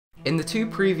In the two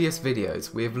previous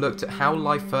videos, we have looked at how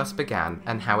life first began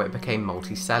and how it became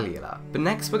multicellular. But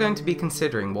next we're going to be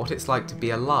considering what it's like to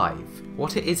be alive,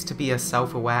 what it is to be a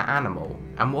self-aware animal,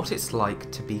 and what it's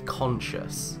like to be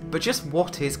conscious. But just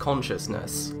what is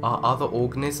consciousness? Are other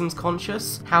organisms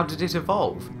conscious? How did it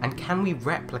evolve? And can we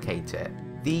replicate it?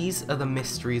 These are the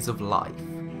mysteries of life.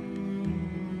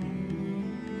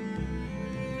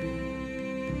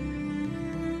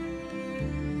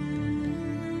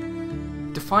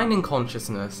 Defining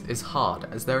consciousness is hard,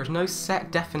 as there is no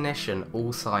set definition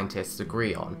all scientists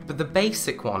agree on, but the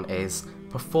basic one is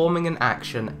performing an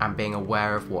action and being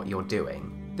aware of what you're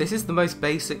doing. This is the most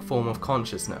basic form of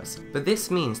consciousness, but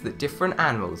this means that different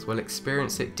animals will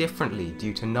experience it differently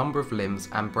due to number of limbs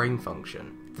and brain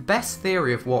function. The best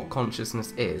theory of what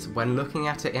consciousness is, when looking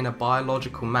at it in a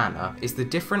biological manner, is the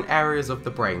different areas of the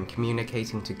brain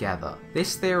communicating together.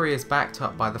 This theory is backed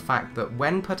up by the fact that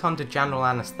when put under general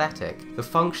anesthetic, the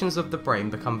functions of the brain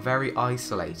become very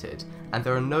isolated, and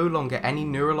there are no longer any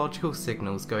neurological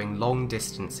signals going long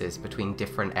distances between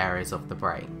different areas of the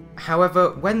brain.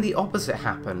 However, when the opposite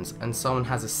happens and someone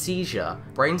has a seizure,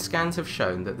 brain scans have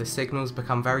shown that the signals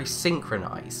become very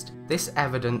synchronized. This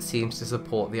evidence seems to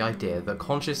support the idea that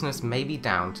consciousness may be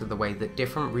down to the way that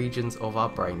different regions of our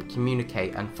brain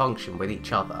communicate and function with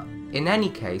each other. In any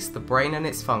case, the brain and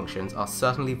its functions are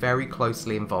certainly very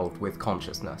closely involved with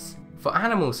consciousness. For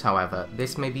animals, however,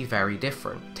 this may be very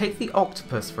different. Take the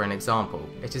octopus for an example.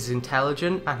 It is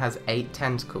intelligent and has 8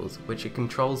 tentacles, which it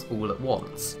controls all at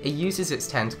once. It uses its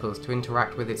tentacles to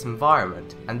interact with its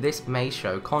environment, and this may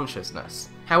show consciousness.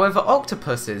 However,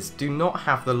 octopuses do not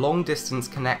have the long-distance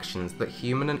connections that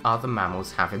human and other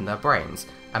mammals have in their brains,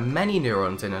 and many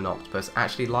neurons in an octopus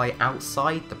actually lie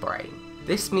outside the brain.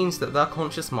 This means that their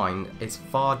conscious mind is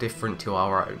far different to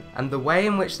our own, and the way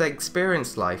in which they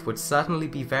experience life would certainly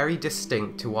be very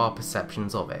distinct to our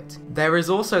perceptions of it. There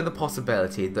is also the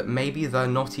possibility that maybe they're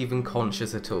not even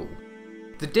conscious at all.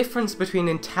 The difference between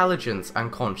intelligence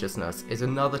and consciousness is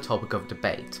another topic of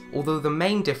debate, although the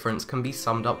main difference can be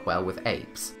summed up well with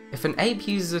apes. If an ape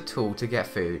uses a tool to get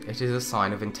food, it is a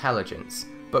sign of intelligence,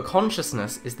 but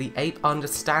consciousness is the ape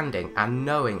understanding and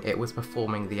knowing it was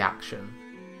performing the action.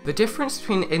 The difference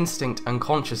between instinct and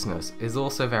consciousness is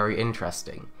also very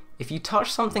interesting. If you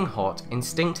touch something hot,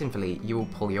 instinctively you will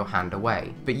pull your hand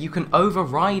away, but you can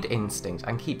override instinct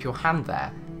and keep your hand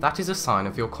there. That is a sign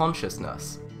of your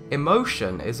consciousness.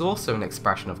 Emotion is also an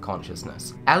expression of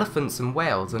consciousness. Elephants and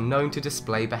whales are known to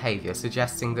display behaviour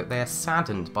suggesting that they are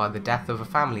saddened by the death of a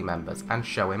family member and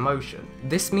show emotion.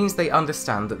 This means they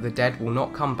understand that the dead will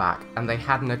not come back, and they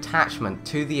had an attachment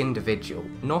to the individual,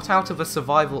 not out of a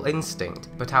survival instinct,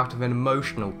 but out of an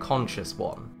emotional, conscious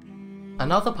one.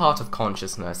 Another part of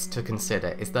consciousness to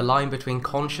consider is the line between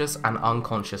conscious and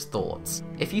unconscious thoughts.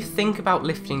 If you think about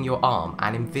lifting your arm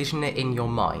and envision it in your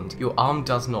mind, your arm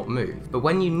does not move. But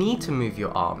when you need to move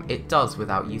your arm, it does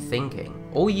without you thinking.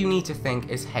 All you need to think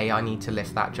is, hey, I need to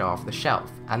lift that jar off the shelf,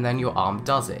 and then your arm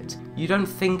does it. You don't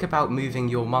think about moving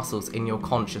your muscles in your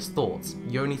conscious thoughts.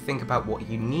 You only think about what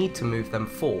you need to move them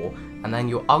for, and then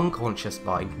your unconscious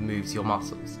mind moves your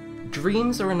muscles.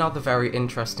 Dreams are another very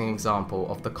interesting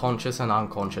example of the conscious and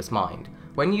unconscious mind.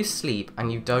 When you sleep and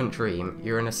you don't dream,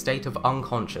 you're in a state of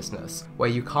unconsciousness, where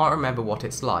you can't remember what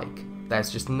it's like. There's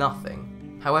just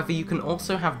nothing. However, you can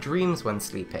also have dreams when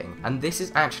sleeping, and this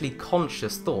is actually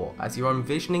conscious thought, as you're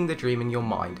envisioning the dream in your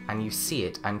mind and you see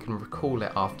it and can recall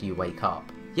it after you wake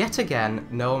up. Yet again,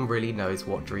 no one really knows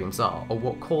what dreams are or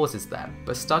what causes them,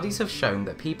 but studies have shown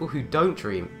that people who don't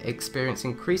dream experience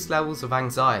increased levels of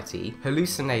anxiety,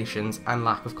 hallucinations, and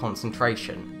lack of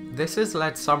concentration. This has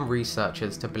led some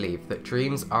researchers to believe that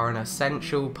dreams are an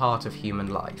essential part of human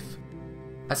life.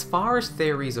 As far as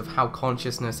theories of how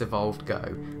consciousness evolved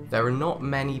go, there are not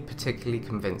many particularly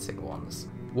convincing ones.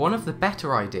 One of the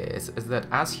better ideas is that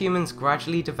as humans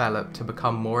gradually developed to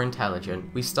become more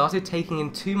intelligent, we started taking in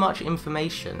too much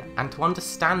information, and to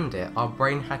understand it, our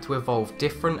brain had to evolve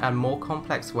different and more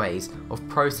complex ways of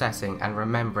processing and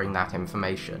remembering that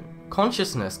information.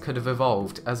 Consciousness could have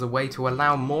evolved as a way to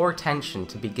allow more attention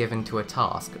to be given to a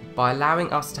task, by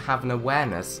allowing us to have an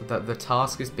awareness that the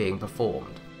task is being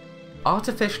performed.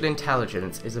 Artificial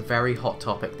intelligence is a very hot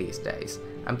topic these days,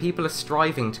 and people are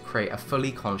striving to create a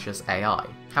fully conscious AI.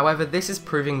 However, this is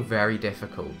proving very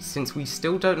difficult, since we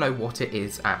still don't know what it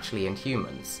is actually in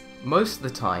humans. Most of the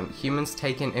time, humans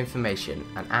take in information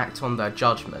and act on their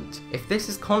judgment. If this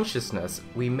is consciousness,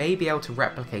 we may be able to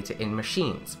replicate it in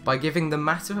machines, by giving them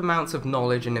massive amounts of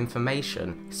knowledge and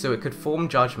information so it could form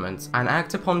judgments and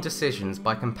act upon decisions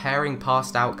by comparing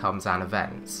past outcomes and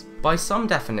events. By some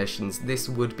definitions, this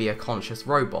would be a conscious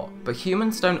robot, but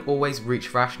humans don't always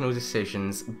reach rational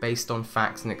decisions based on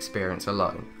facts and experience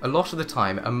alone. A lot of the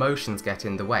time, emotions get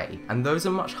in the way, and those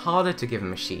are much harder to give a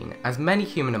machine, as many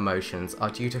human emotions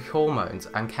are due to hormones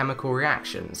and chemical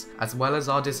reactions, as well as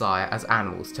our desire as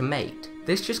animals to mate.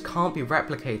 This just can't be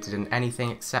replicated in anything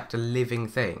except a living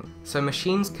thing, so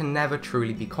machines can never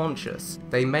truly be conscious.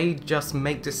 They may just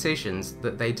make decisions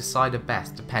that they decide are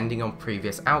best depending on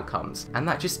previous outcomes, and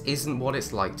that just isn't what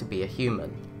it's like to be a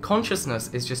human.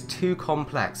 Consciousness is just too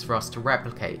complex for us to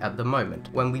replicate at the moment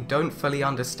when we don't fully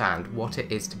understand what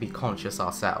it is to be conscious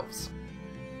ourselves.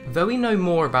 Though we know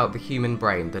more about the human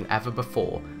brain than ever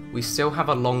before, we still have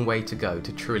a long way to go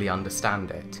to truly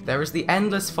understand it. There is the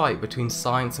endless fight between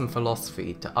science and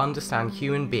philosophy to understand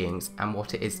human beings and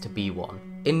what it is to be one.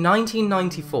 In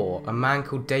 1994, a man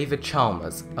called David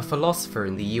Chalmers, a philosopher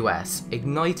in the US,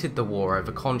 ignited the war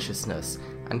over consciousness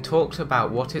and talked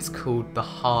about what is called the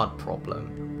hard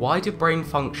problem. Why do brain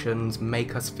functions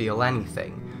make us feel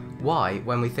anything? Why,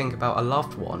 when we think about a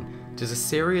loved one, does a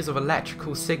series of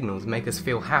electrical signals make us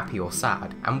feel happy or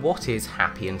sad? And what is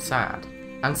happy and sad?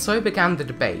 And so began the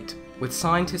debate, with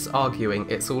scientists arguing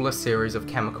it's all a series of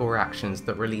chemical reactions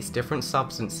that release different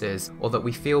substances or that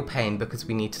we feel pain because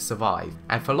we need to survive,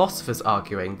 and philosophers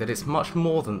arguing that it's much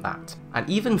more than that, and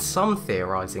even some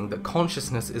theorising that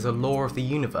consciousness is a law of the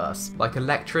universe, like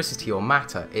electricity or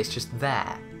matter, it's just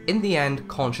there. In the end,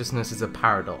 consciousness is a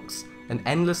paradox, an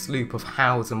endless loop of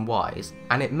hows and whys,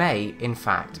 and it may, in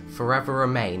fact, forever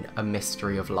remain a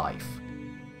mystery of life.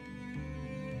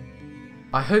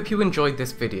 I hope you enjoyed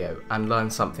this video and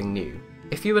learned something new.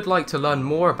 If you would like to learn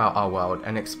more about our world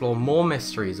and explore more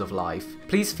mysteries of life,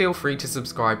 please feel free to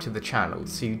subscribe to the channel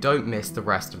so you don't miss the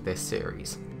rest of this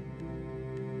series.